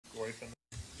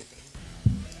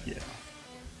Yeah.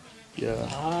 Yeah.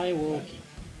 I will keep.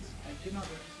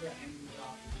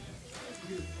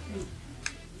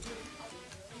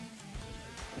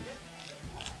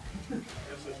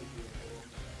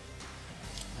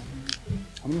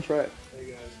 I'm gonna try it.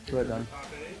 Try it done.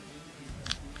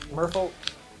 Merfolk.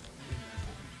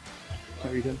 Can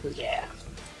I read him, please? Yeah.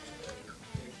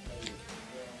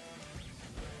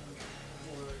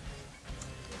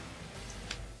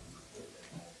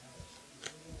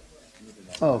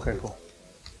 Oh, okay, cool.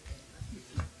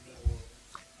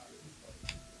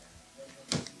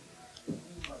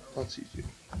 Let's see you.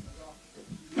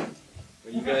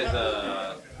 When you guys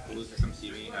lose to some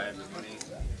CV, I have your money.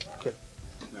 Okay.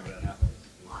 Remember that happened.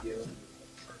 I'm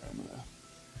gonna...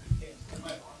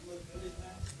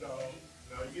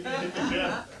 You need to hit the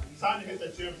gym. It's time to hit the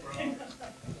gym, bro.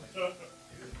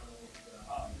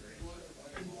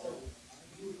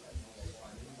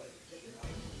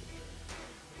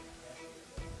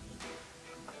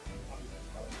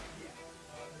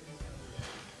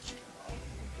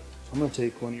 I'm gonna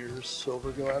take one of your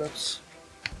silver go at us.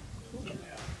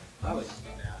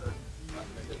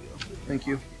 Thank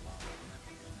you.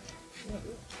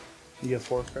 You get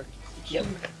 4, correct? Yep.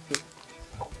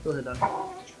 Go ahead, Don.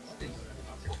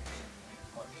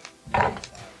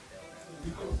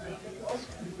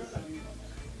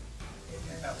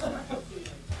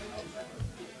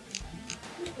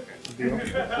 Deal.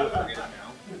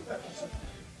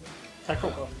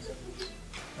 Technical.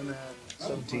 I'm at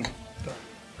 17.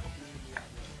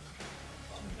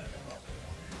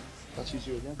 Let's use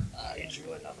you again. Get you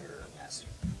another master.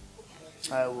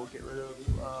 I will get rid of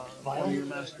one of your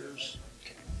masters.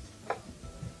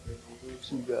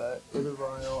 So you got Wither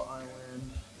Vial,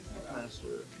 Island,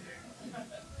 Master.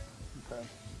 Okay.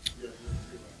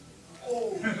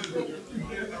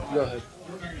 Go ahead.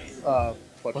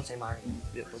 What? What's a Mari?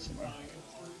 Yeah, what's in there?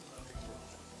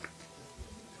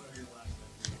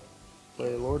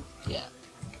 Play Lord? Yeah.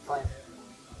 Fine.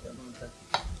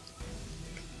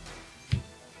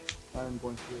 I'm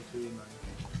going to go to 9.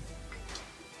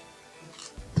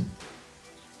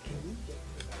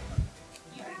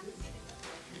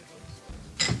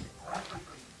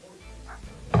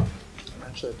 I'm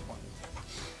actually at 20.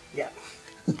 Yeah.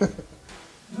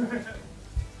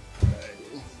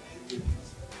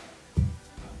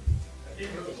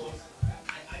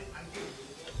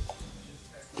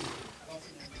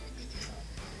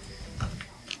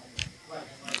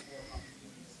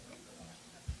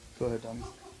 Go ahead, Donnie.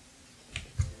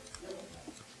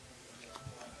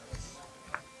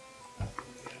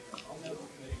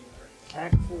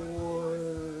 Attack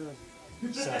for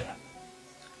 7.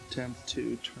 Attempt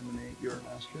to terminate your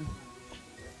master.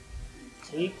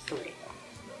 Take 3.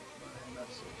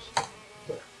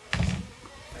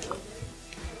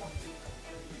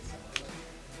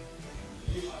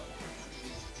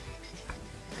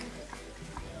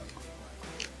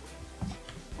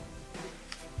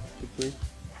 Take 3.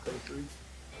 Go 3.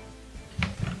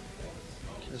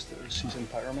 Cast the Seasoned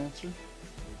Pyromancer.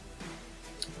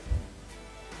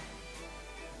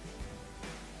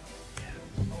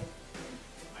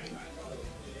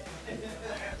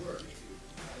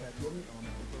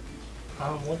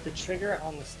 With the trigger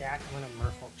on the stack, I'm going to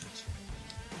Merfolk this.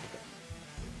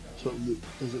 So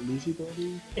does it lose the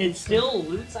ability? It still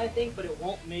loots, I think, but it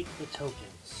won't make the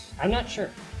tokens. I'm not sure.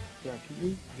 Yeah, can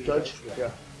you judge? Yeah.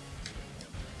 Yeah.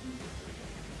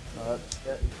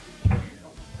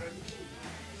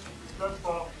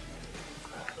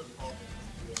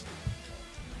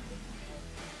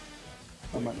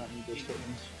 I might not need those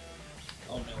tokens.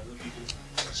 Oh no, what do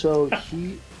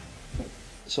you do?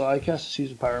 So I cast a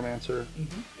Seasoned Pyromancer.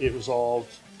 It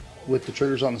resolved with the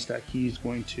triggers on the stack. He's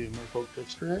going to Merfolk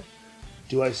Trickster.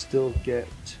 Do I still get?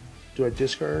 Do I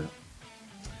discard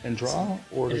and draw,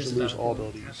 or does it lose all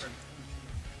abilities?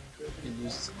 It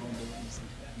loses all abilities in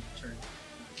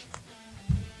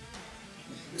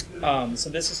turn. So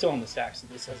this is still on the stack, so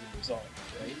this hasn't resolved,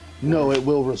 right? No, it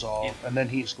will resolve, and then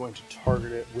he's going to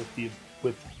target it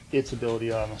with its ability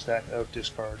on the stack of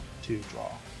discard to draw.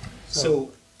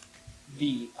 So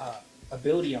the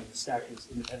ability on the stack is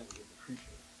independently of the creature,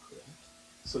 correct?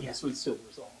 So this would still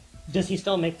resolve. Does he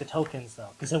still make the tokens, though?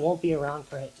 Because it won't be around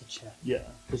for it to check. Yeah,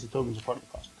 because the tokens are part of the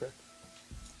cost, correct?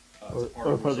 It's part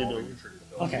or of part of the resolving ability. your triggered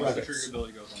ability. Okay. Right, the triggered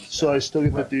ability goes on the So I stack. still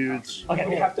get the dudes. Okay,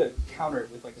 We have to counter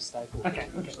it with like a stifle Okay,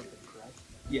 or okay. something, correct?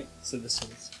 Yeah. So this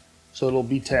is So it'll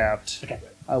be tapped. Okay.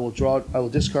 I will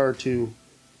discard 2,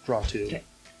 draw 2, Okay.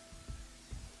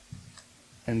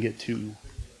 and get 2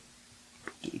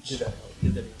 did dudes. that help?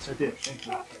 Did that answer? I did. Thank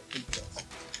you.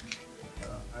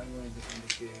 I'm going to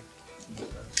indicate.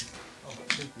 Oh,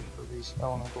 thank you for the is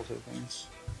elemental tokens.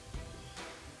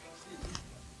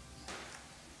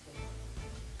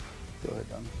 Go ahead,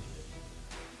 done.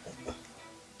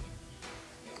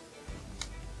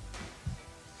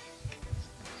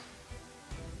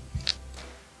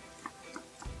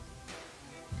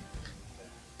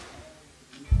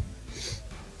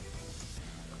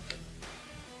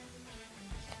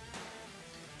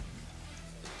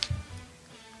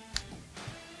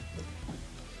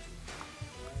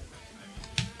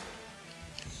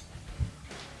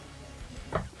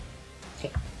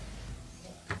 Okay.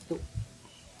 Cool.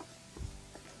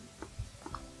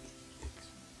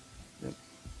 Yep.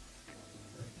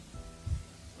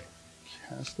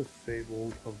 Cast the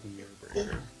Fable of the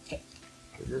Airbreaker. Okay.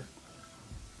 Trigger.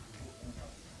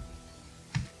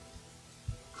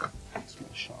 That's my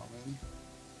shaman.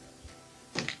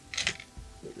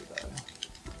 Trigger die.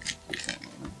 Keep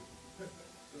one on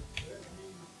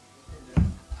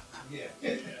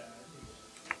it.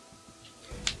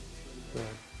 Go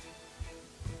ahead.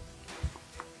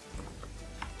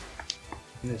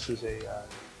 And this is a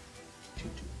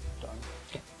 2/2 done.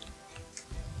 Okay.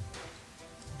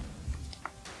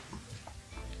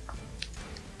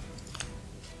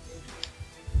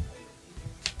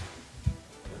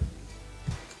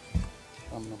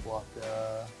 I'm gonna block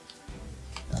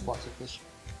blocks like this.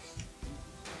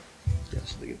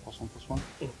 Yes, they get +1/+1.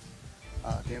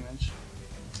 Damage.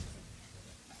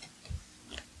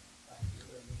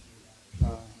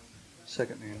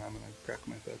 Second main, I'm gonna crack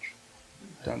my fetch.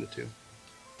 Down to 2.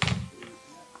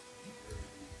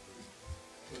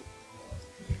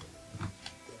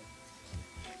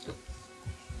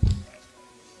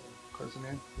 Cards in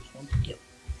hand, first one. Yep.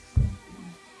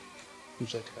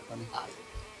 Who's like to cut money? I'm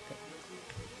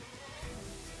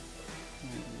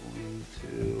going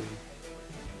to.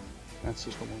 That's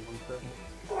just a 1/1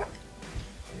 card.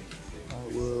 I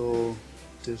will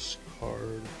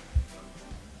discard.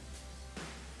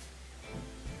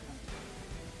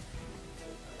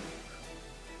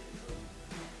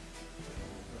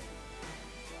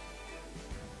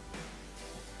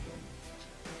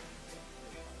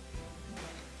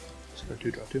 Discard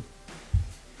 2, draw 2.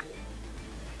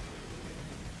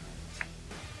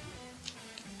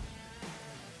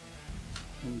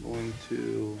 I'm going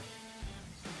to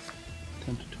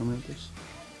attempt to terminate this.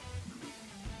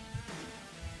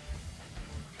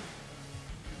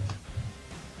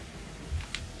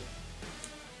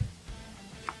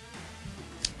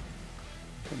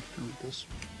 Attempt to terminate this.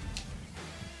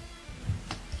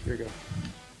 Here we go.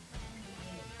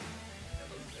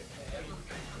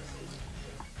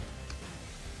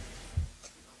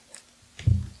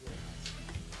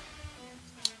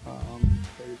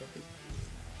 Sorry about this.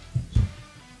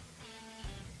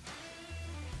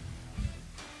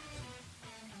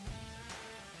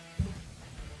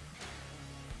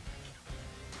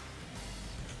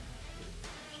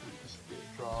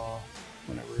 Draw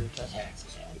whenever you attack. Attacks.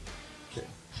 Okay,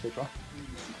 so draw.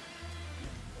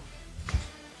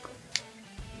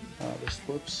 This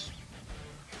flips.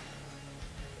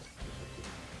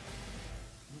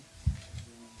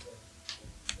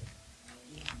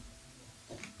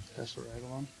 Pass the right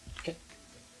on. Okay.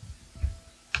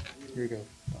 Here you go.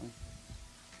 Fine.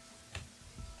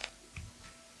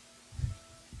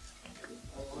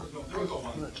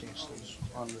 I'm gonna change things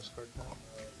on this card now.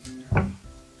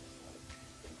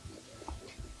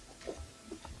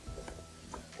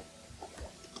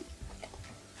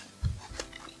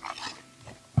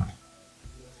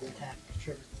 Attack.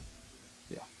 Trigger.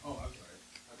 Yeah.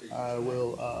 I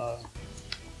will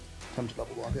attempt to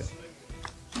double block it.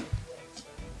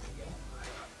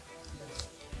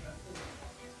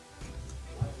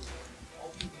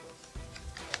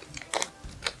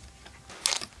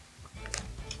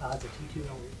 It's a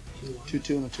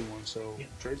 2/2 and a 2/1. 2/2 and a 2/1, so Yeah.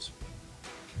 trades.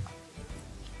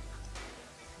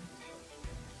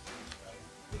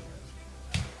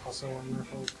 Also on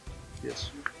Merfolk. Yes.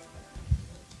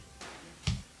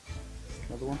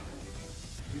 Another one.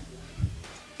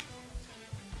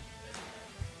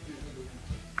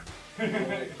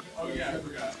 Oh yeah, I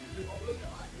forgot.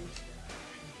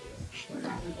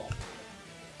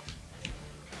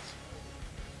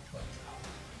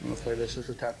 I'm gonna play this as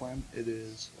a tap land. It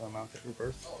is Mount at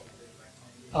Rebirth.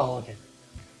 Oh, okay.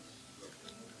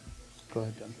 Go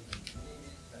ahead, done.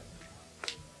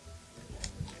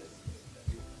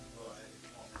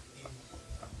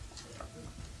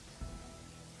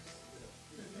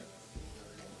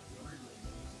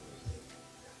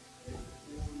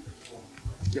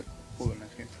 Yep, we'll go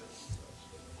next game.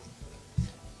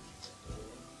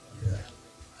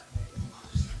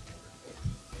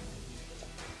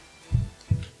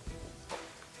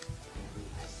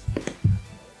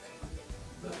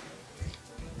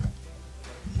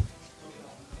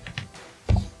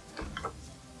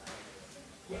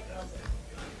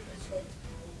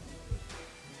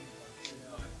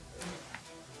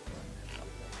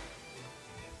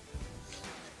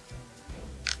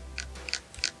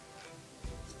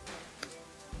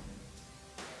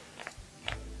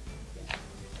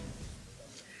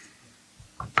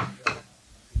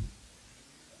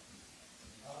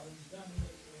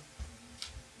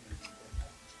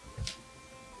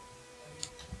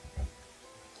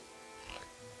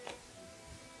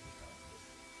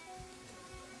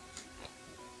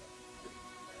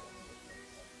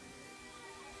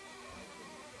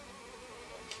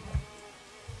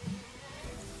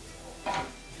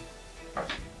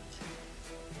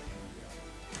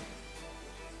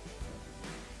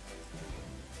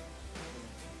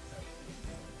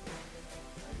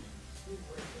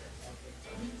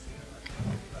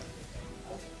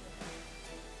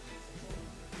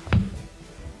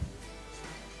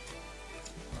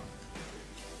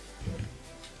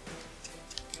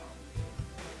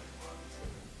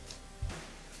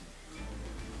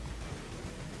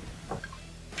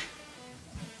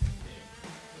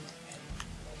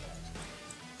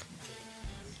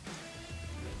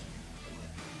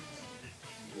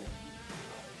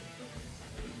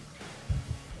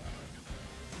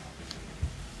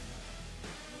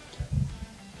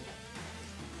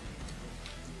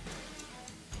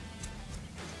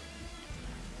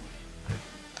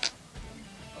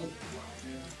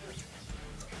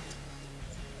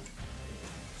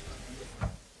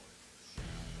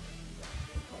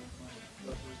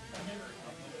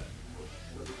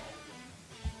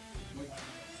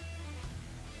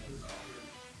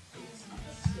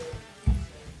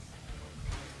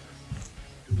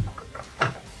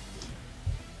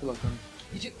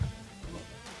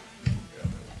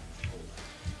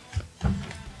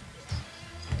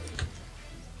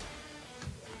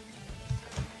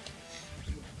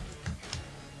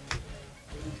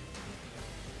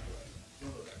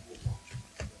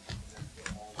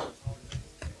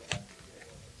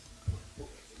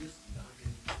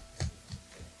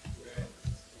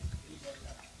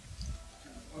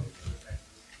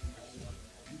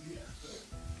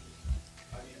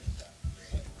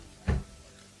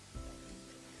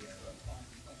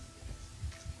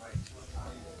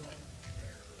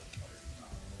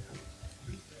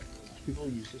 People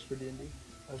use this for D&D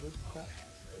ever? Pat?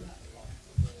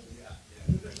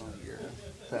 Oh, you're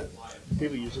Pat.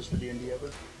 People use this for D&D ever?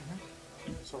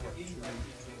 So like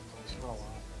not a lot.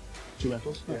 Two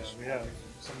mentals? Yeah, Nice. we have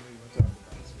somebody went to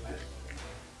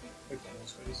like the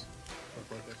space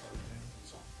or birthday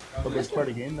party. A best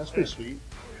party game? That's pretty sweet.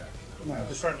 We're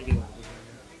Nice. starting to get into the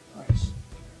game. Nice.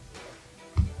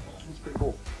 That's pretty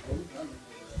cool.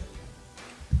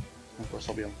 Of course,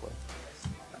 I'll be on play.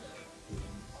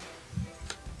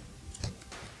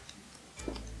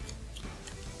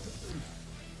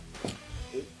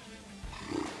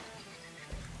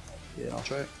 Yeah, I'll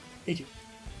try it. Me too.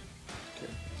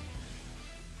 Okay.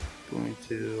 Going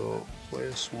to play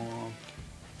a swamp.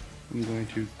 I'm going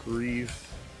to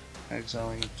grief,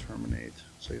 exiling, terminate.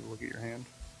 So you look at your hand.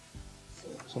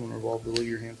 Someone revolve the look at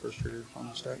your hand first trigger on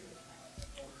the stack.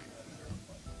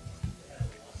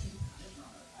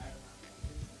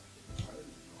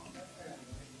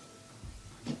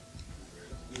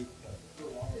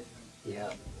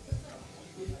 Yeah.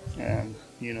 And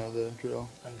you know the drill.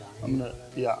 I'm dying.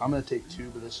 I'm gonna take two,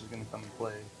 but this is gonna come and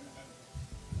play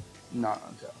not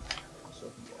untapped.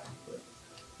 So yeah, but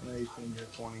I'm 18, you're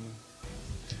 20.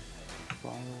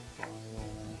 Vile,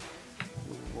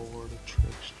 Lord of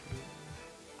Trickster.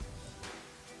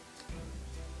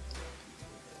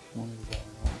 One of the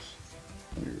vials.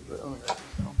 Let me write this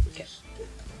down, please.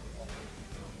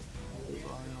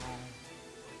 Vile,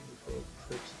 Merfolk,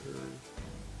 Trickster, Lord.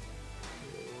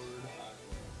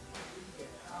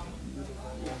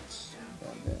 Once,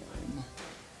 and then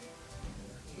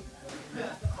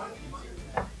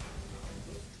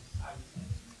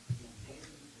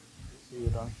you're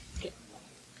done. Okay.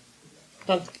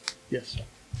 Done. Yes.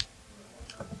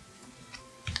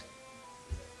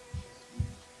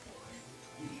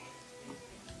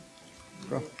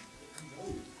 Bro.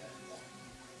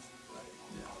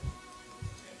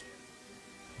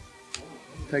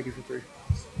 Thank you for 3.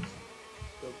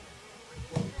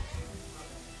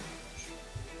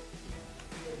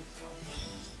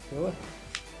 Ruwe.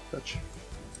 Touch.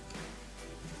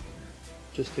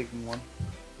 Just taking 1.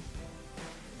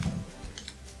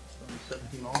 So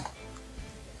 17 all.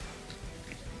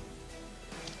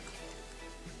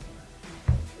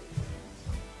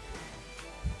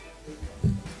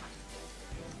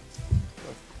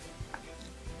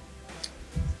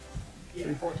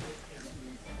 Yeah, 14.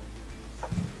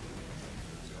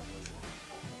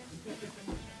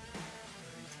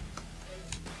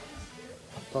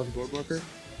 Pause the board blocker.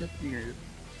 Yep, you can hear it.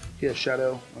 He has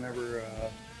shadow. Whenever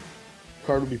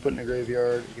card will be put in a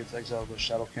graveyard, it gets exiled with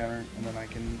shadow counter, and then I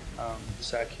can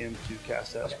sack him to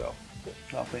cast that spell.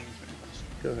 Not playing anything.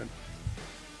 Go ahead.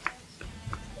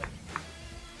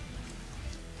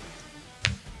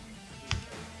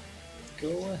 Go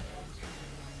away.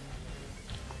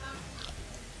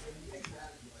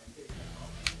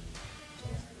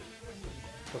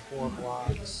 Before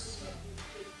blocks.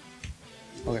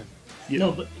 Okay. Yeah.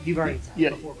 No, but you've already attacked Yeah.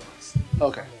 before blocks.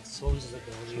 Okay. Yes, so loses So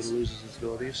abilities. it loses its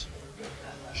abilities.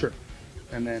 Sure.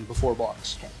 And then before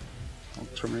blocks. Okay. I'll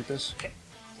terminate this. Okay.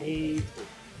 Hey.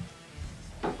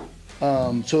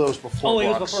 So that was before Oh, it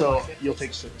was blocks. before So blocks, yeah. you'll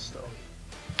take 6 though.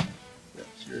 Yeah,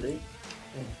 so you're at 8. You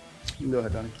can go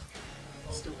ahead, Donnie.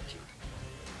 Still at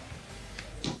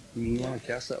you. You want to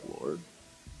cast that Lord?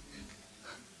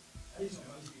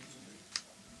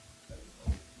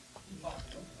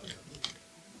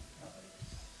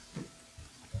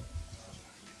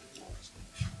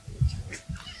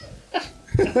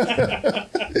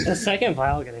 The second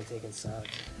vial getting taken sucked.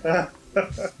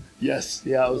 Yes.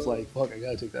 Yeah, I was like, fuck, I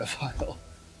gotta take that file.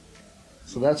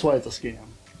 So that's why it's a scam.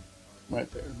 Right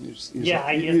there. Yeah,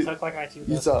 I just took like my 2.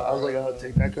 You saw, I was like, I'll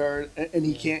take that card, and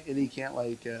he can't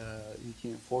like, he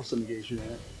can't force a negation in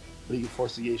it, but he can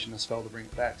force negation a spell to bring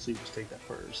it back. So you just take that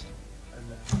first, and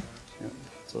then, yeah.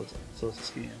 So it's a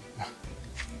scam.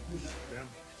 Damn.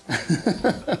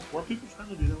 Were people trying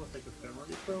to do that with like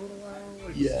ephemeris for a little while?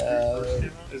 Like, Yeah, first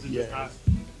came out? Is it yeah.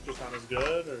 just not as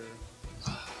good, or?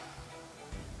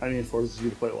 I mean, it forces you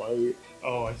to play white.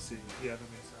 Oh, I see. Yeah, that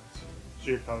makes sense. So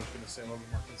you're probably going to stay a little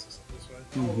bit more consistent this way.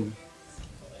 Mm-hmm.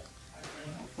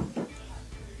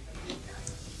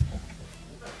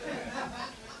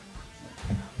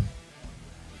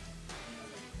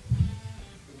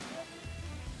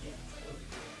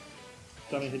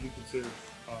 Donnie, had you considered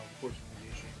forcing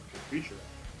negation for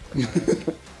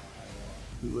creature?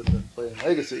 We wouldn't have played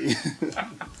Legacy.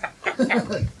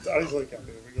 Donnie's like, okay,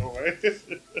 we go away.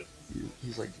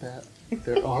 He's like, Pat,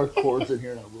 there are chords in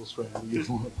here and I will try to use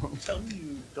one of them. Tell me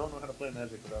you don't know how to play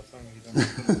Magic without telling me you don't know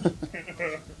how to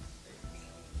play.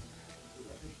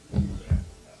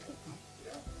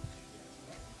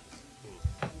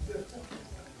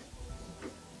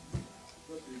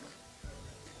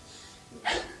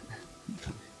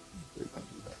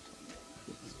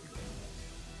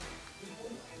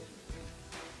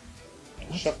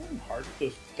 Shuffling hard with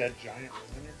those dead giant rings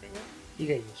on your finger? You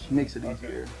get used to It makes it Okay.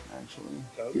 easier, actually.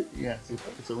 Does it? Yeah,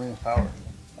 it's a ring of power.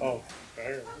 Oh,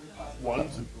 fair.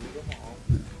 One's rule them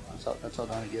all. That's how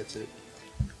Donnie gets it.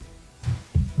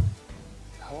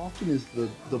 How often is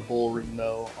the bowl ring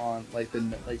though on like the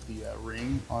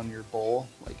ring on your bowl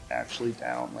like actually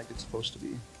down like it's supposed to be?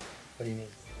 What do you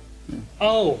mean?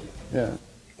 Oh, Yeah.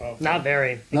 Oh, not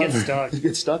very. It Not gets very- stuck. It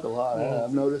gets stuck a lot. Oh. Yeah,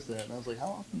 I've noticed that. And I was like, how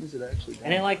often is it actually down?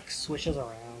 And it like swishes around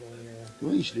when you're.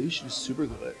 What you should do? You should just super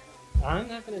glue it. I'm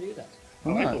not gonna do that.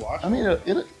 Why I like not? the wash I mean, one.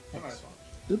 it'll It's a nice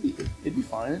one. it'd be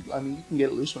fine. I mean, you can get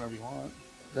it loose whenever you want.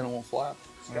 Then it won't flap.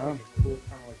 It's got like a cool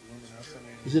kind of like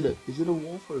luminescent. Is it a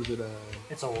wolf or is it a?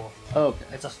 It's a wolf. Oh, okay.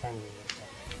 It's a family.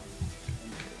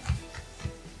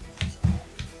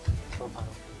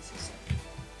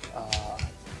 Oh,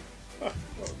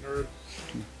 nerd.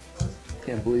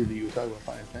 Can't believe that you would talk about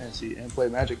Final Fantasy and play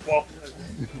Magic. Well,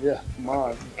 Yeah, come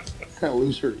on. Kind of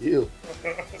loser are you?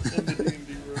 in the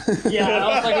D&D room. Yeah,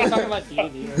 I was like, we're talking about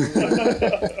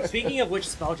D&D. Speaking of which,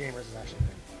 Spelljammers is actually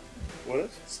great. What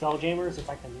is? Spelljammers, it's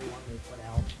like the new one they put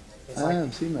out. It's I like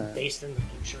haven't seen that. based in the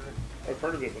future. I've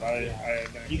heard of it, but I Yeah.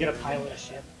 never You get a played it. pilot a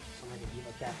ship, so like a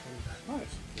diva captain.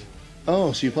 Nice.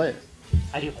 Oh, so you play it?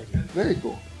 I do play D&D. Very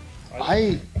cool.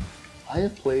 I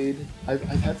have played. I've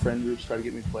had friend groups try to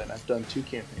get me to play, and I've done 2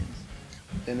 campaigns,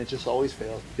 and it just always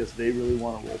fails because they really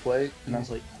want to role play, and I was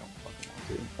like, I don't fucking want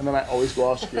to. And then I always go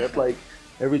off script. Like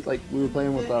we were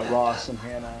playing with Ross and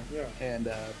Hannah Yeah.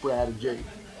 and Brad and Jake.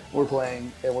 We were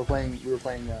playing the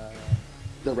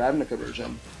Ravnica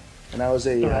version, and I was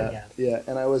a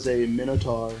and I was a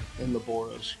Minotaur in the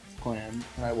Boros clan,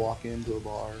 and I walk into a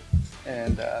bar,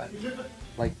 and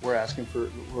like we're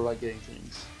like getting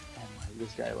drinks.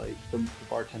 This guy, like the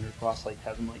bartender across, like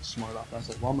has him like smart off. And I was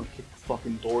like, "Well, I'm gonna kick the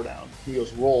fucking door down." He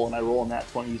goes, "Roll," and I roll on that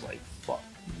 20. He's like, "Fuck."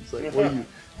 He's like, "What do you?"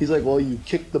 He's like, "Well, you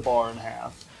kicked the bar in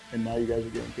half, and now you guys are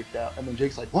getting kicked out." And then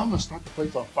Jake's like, "Well, I'm gonna start the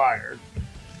place on fire."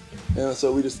 And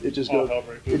so it just Oh, goes, hell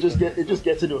breaks it loose. just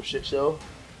gets into a shit show.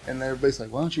 And then everybody's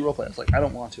like, "Why don't you roleplay?" I was like, "I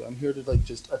don't want to. I'm here to like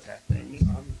just attack things."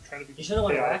 I'm trying to be. You should have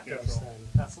went chaotic Rakdos neutral. then.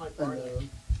 That's like part of it.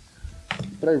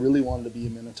 But I really wanted to be a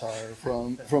Minotaur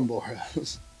from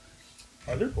Boros.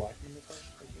 Are there black minotaurs?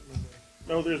 I can't remember.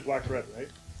 No, there's black red, right?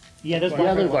 Yeah, there's Yeah,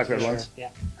 black there's red black red for ones. Sure. Yeah.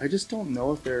 I just don't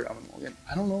know if they're.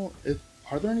 I don't know if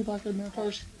are there any black red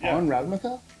Minotaurs Yeah. on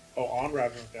Ravnica. Oh, on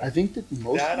Ravnica. I think that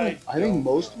most That of them, I I think don't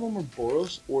most know. of them are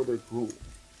Boros or they're Gruul.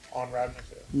 On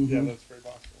Ravnica. Mhm. Yeah, that's very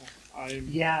possible.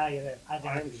 Yeah.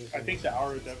 I think the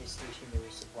Hour of Devastation there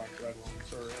was some black red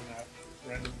ones, or in that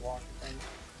random block thing.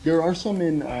 There are some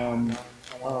in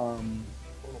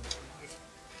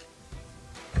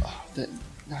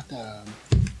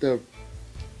the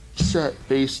set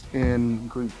based in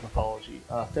Greek mythology.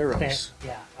 Theros.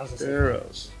 Yeah, I was gonna say.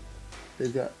 Theros.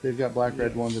 They've got black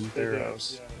red ones in They do,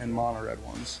 Theros yeah. and mono red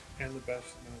ones. And the best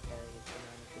Minotaur was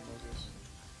the Mogus.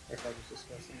 That card was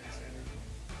disgusting and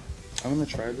standard. I'm gonna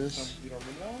try this. You don't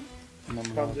remember that one? And I'm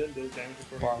Comes gonna, in, does damage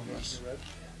before Bottomless. he red.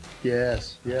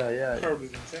 yes, yeah. Card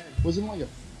was insane. Wasn't it like a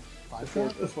 5 Before-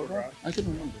 drop? before drop. I can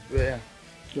remember. Yeah.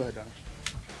 Go ahead, Donnie.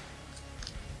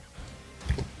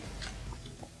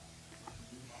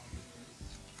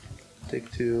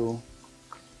 Take 2.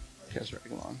 Cast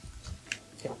Dragonlon.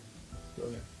 Yeah. Go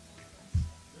ahead.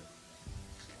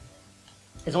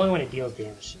 It's only when it deals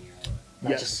damage to you, right?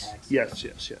 Not just Yes.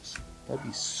 attacks. Yes. That'd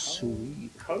be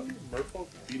sweet. How did Merfolk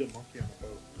beat a monkey on a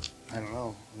boat? I don't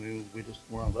know.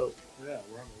 We're on a boat. Yeah,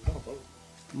 we're on a boat.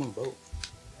 I'm on a boat.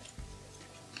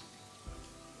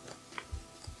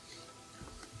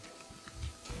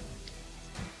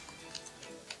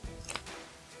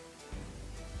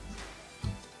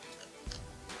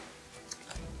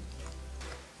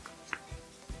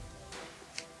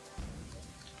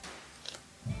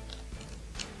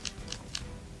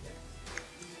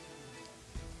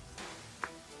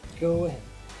 Go ahead.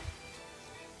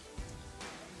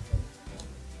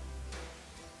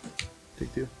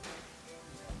 Take 2.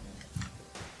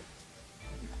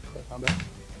 Combat.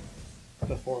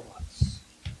 Before blocks.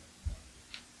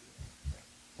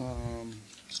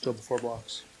 Still before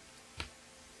blocks.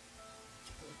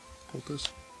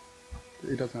 Cultist.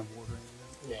 It doesn't have ward or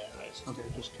anything. Yeah, right. Okay,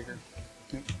 just kicker.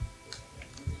 Yep.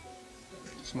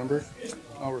 Dismember.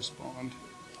 I'll respond.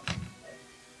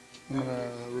 I'm gonna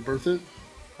rebirth it.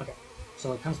 Okay.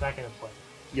 So it comes back into play.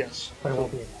 Yes. But it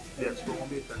won't be a Yes, but it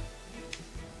won't be a turn.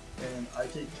 And I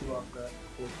take 2 off that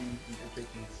 14, and you're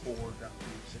taking 4 down to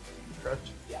 16, correct?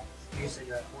 Yeah. You said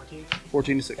you're at 14?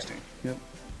 14 to 16. Yep.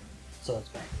 So it's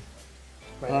back.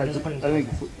 Right. I it doesn't think, put it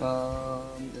into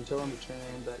until end of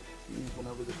turn, that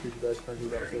whenever this creature dies, card you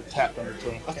battlefield tapped under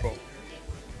total control,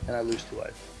 and I lose 2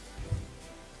 life.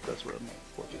 That's where I'm at.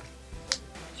 14.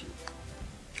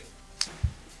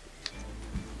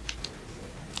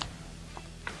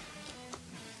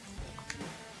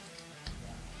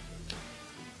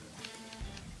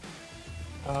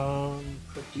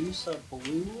 Produce a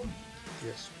blue.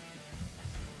 Yes.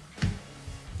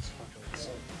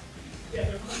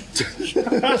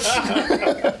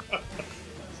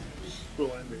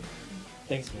 Cool ending.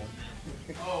 Thanks, man.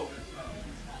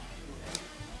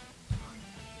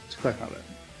 It's quite combat.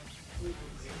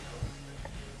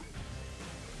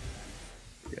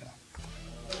 Yeah.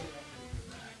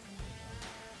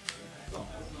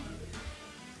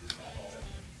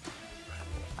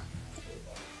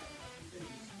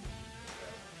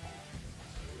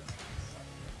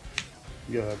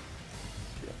 Go ahead.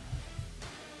 Yeah.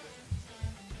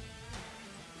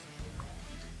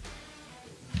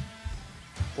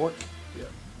 Fort. Yeah.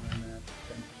 And then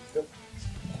 10. Yep.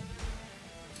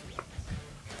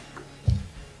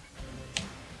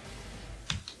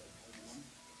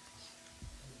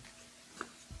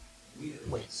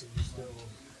 Wait, so you still.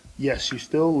 Yes, you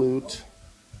still loot.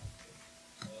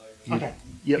 You- Okay.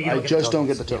 Yep, You don't I get the just don't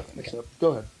get the tokens. tokens. Yeah, okay. Yep.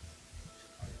 Go ahead.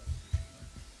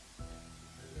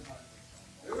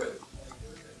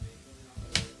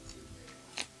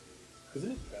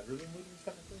 Isn't it better than looting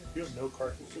technically? If you have no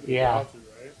cards, you Yeah. have to,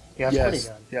 right? Yeah, that's pretty Yes.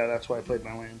 good. Yeah, that's why I played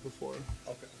my land before.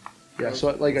 Okay. Yeah, so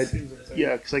like I, Seems insane.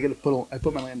 yeah, because I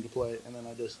put my land into play, and then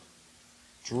I just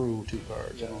drew 2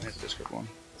 cards. I don't have to discard 1.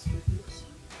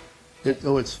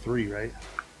 It's 3, right?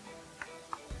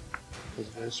 Because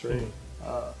of this, right? Okay,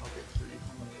 3.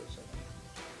 I'm gonna go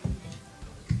 7.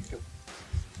 Go.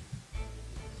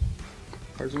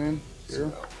 Cards in.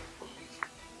 0.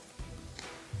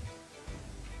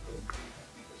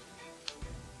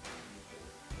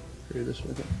 Carry this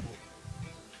with it.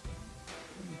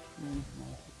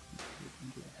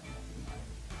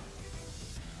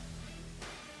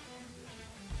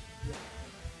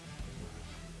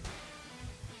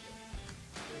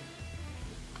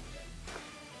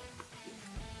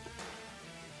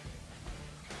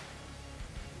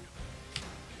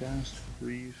 Cast,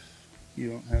 Grief. You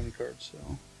don't have any cards,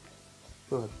 so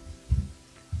go ahead.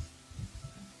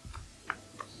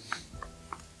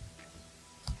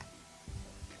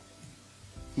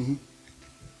 Mm-hmm.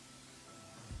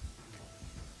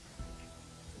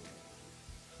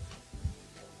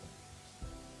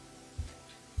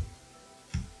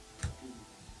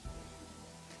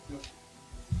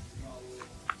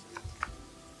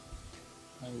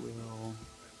 I will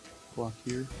block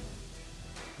here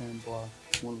and block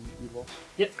 1 you lost.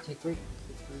 Yep, take 3.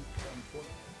 4.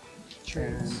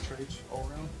 Trades. And trades all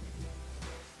around.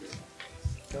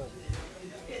 Go.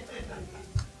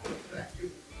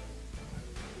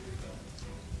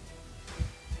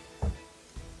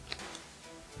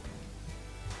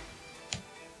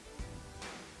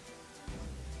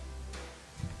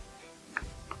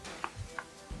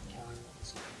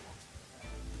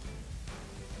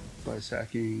 By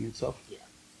sacking itself? Yeah.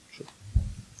 Sure.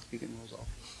 You can rolls off.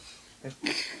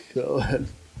 Go ahead.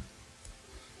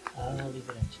 I'll leave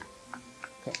it at 2.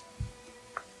 Okay.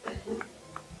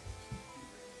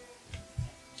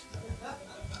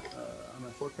 I'm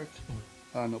at 4 correct?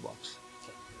 No blocks.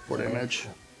 4 damage.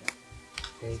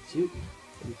 Take 2.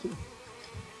 32. You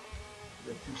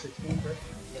got 216, correct?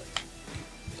 Yep.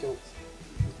 Cool.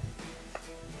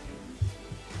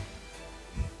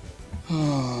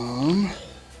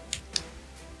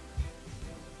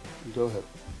 Go ahead.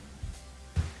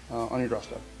 On your draw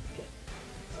step. Okay.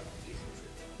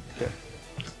 Okay.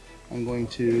 I'm going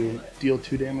to deal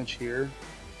 2 damage here,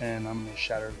 and I'm going to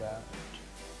shatter that.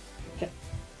 Okay.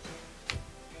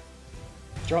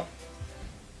 Draw.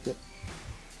 Yep.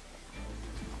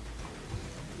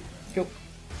 Go.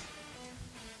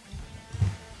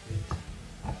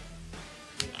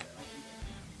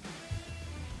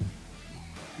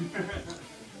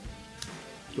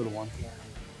 Go to 1.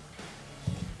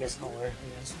 Yes, color.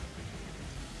 Yes.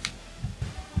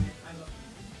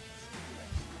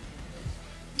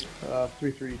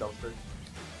 3/3 double strike.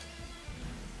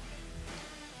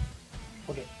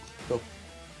 Okay. Go.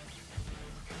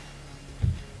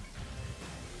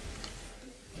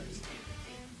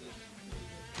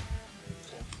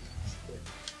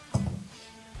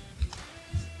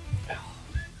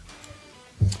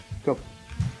 Go.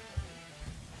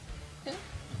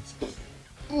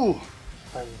 Ooh.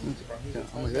 Yeah,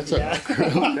 I'm like, that's Yeah.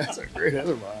 that's a great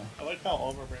other mile. I like how all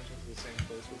of our branches are the same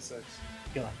place with 6.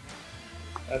 Go.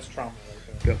 That's trauma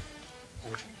right there. Go.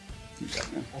 You got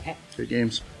it, man. Okay. Good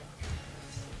games.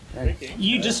 Great game.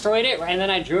 You destroyed it, and then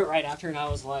I drew it right after, and I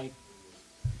was like,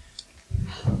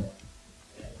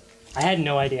 I had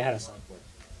no idea how to sideboard.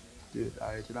 Dude,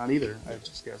 I did not either. I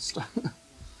just guessed.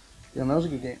 Yeah, that was a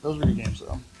good game. Those were good games,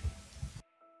 though.